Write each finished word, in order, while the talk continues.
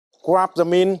grab the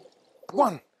min,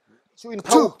 1,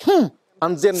 2,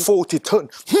 and then 40 turn.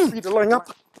 Feet the line up,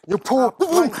 you pull,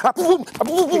 line up,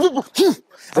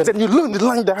 and then you learn to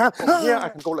line the hand. Here I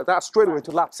can go like that straight away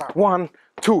to lap side. 1,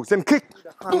 2, then kick,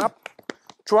 hand up,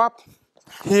 drop,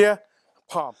 here,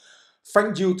 palm.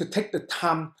 Thank you to take the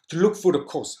time to look for the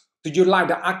course. Do you like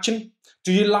the action?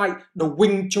 Do you like the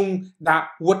Wing Chun that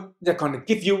what they're going to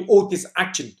give you all this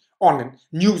action on it,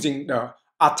 using the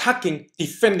attacking,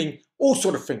 defending, all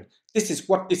sort of thing. This is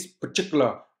what this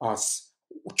particular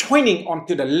training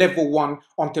onto the level 1,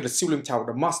 onto the Sil Lim Tao,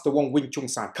 the Master Wong Wing Chun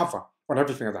side cover on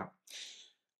everything like that.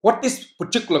 What this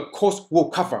particular course will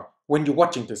cover when you're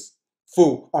watching this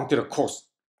full onto the course.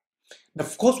 The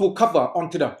course will cover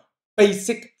onto the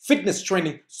basic fitness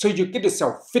training so you get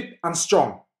yourself fit and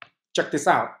strong. Check this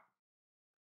out.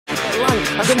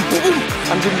 And then boom,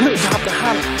 and you learn to have the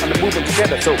hand and the movement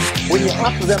together. So when you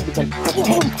after them, you can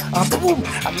boom,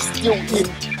 and you're still in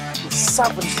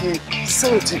 70,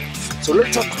 30. So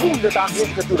let's just boom the down here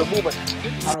to do the movement.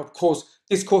 And of course,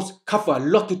 this course covers a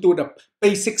lot to do with the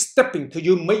basic stepping to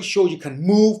you make sure you can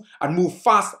move and move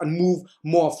fast and move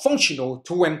more functional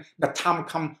to when the time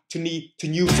comes to need to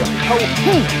use it.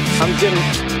 And then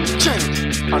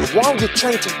change. And while you're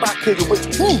changing back here, you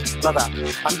wait like that.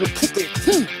 And you're kicking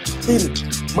in.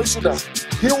 Make sure the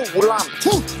heel will land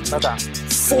like that.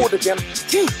 Forward again,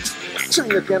 change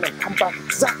again, and come back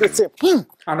exactly the same.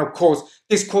 And of course,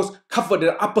 this course covers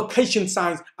the application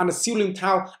size and the Sil Lim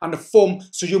Tao and the form,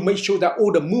 so you make sure that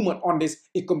all the movement on this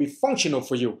is going to be functional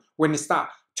for you when you start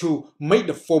to make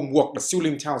the form work, the Sil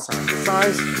Lim Tao size.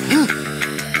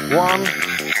 1,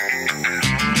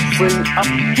 3, up.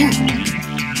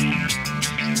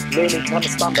 Learning to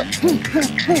understand that.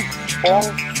 Wong,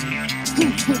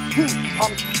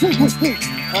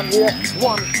 and here,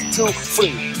 1, 2, 3.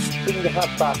 Bring the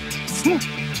head back.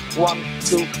 1,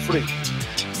 2, 3.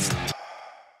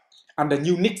 And the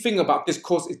unique thing about this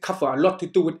course, it covers a lot to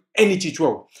do with energy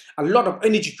drill. A lot of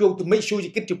energy drill to make sure you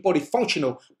get your body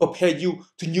functional, prepare you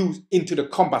to use into the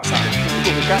combat side.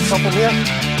 Put the gas up in here.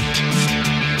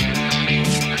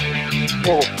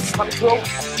 Oh, control.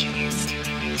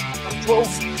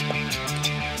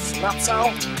 Lap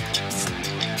sound.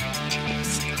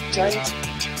 Change.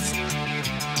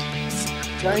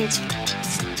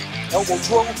 Elbow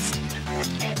drill.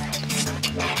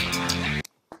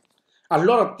 A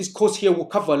lot of this course here will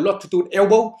cover a lot to do with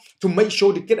elbow to make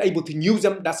sure to get able to use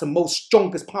them. That's the most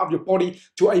strongest part of your body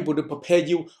to able to prepare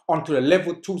you onto the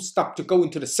level 2 step to go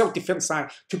into the self-defense side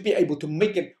to be able to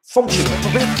make it functional.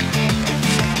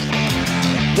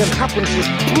 Then happens is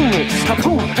boom,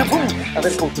 and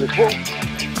then go to the throw.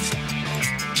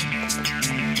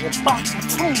 Then back,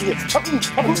 boom,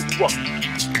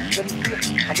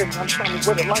 and then understand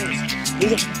where the line is.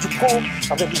 Here, you pull,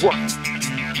 and then you work.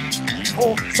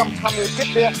 Or sometimes you get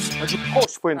there and you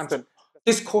push, for instance.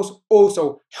 This course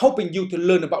also helping you to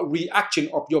learn about reaction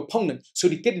of your opponent, so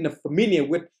you get familiar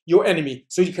with your enemy,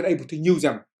 so you can able to use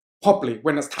them properly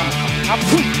when it's time.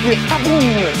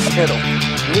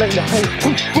 Lay the hand,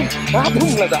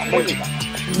 like that.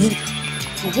 You need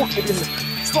to work it in the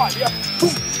stride,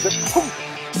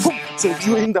 so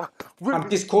you're in the.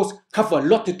 And this course covers a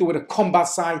lot to do with the combat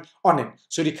side on it,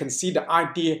 so you can see the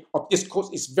idea of this course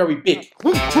is very big.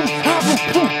 Laying the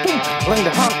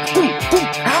hand,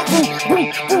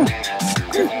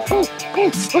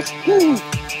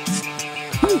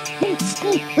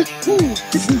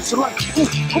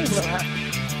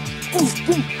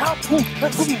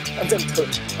 and then turn,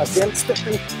 again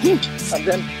stepping, and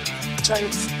then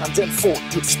change, and then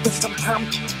forward. You spend some time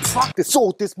practice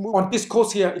all this move. On this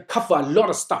course here, it covers a lot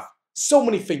of stuff. So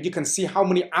many things. You can see how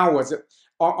many hours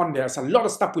are on there. There's a lot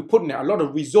of stuff we put in there, a lot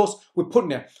of resource we put in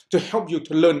there to help you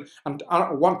to learn and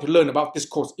want to learn about this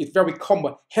course. It's very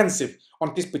comprehensive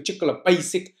on this particular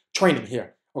basic training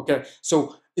here. Okay,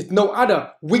 so it's no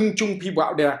other Wing Chun people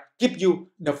out there give you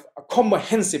the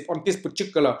comprehensive on this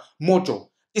particular module.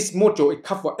 This module, it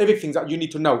covers everything that you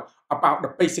need to know about the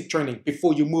basic training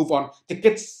before you move on to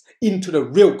get into the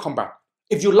real combat.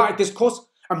 If you like this course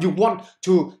and you want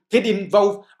to get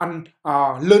involved and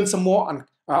learn some more and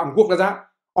work like that,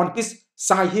 on this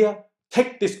side here,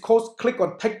 take this course, click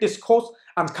on take this course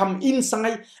and come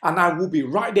inside, and I will be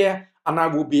right there and I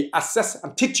will be assess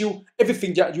and teach you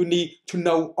everything that you need to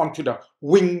know onto the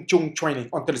Wing Chun training,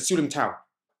 onto the Sil Lim Tao.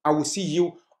 I will see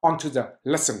you onto the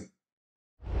lesson.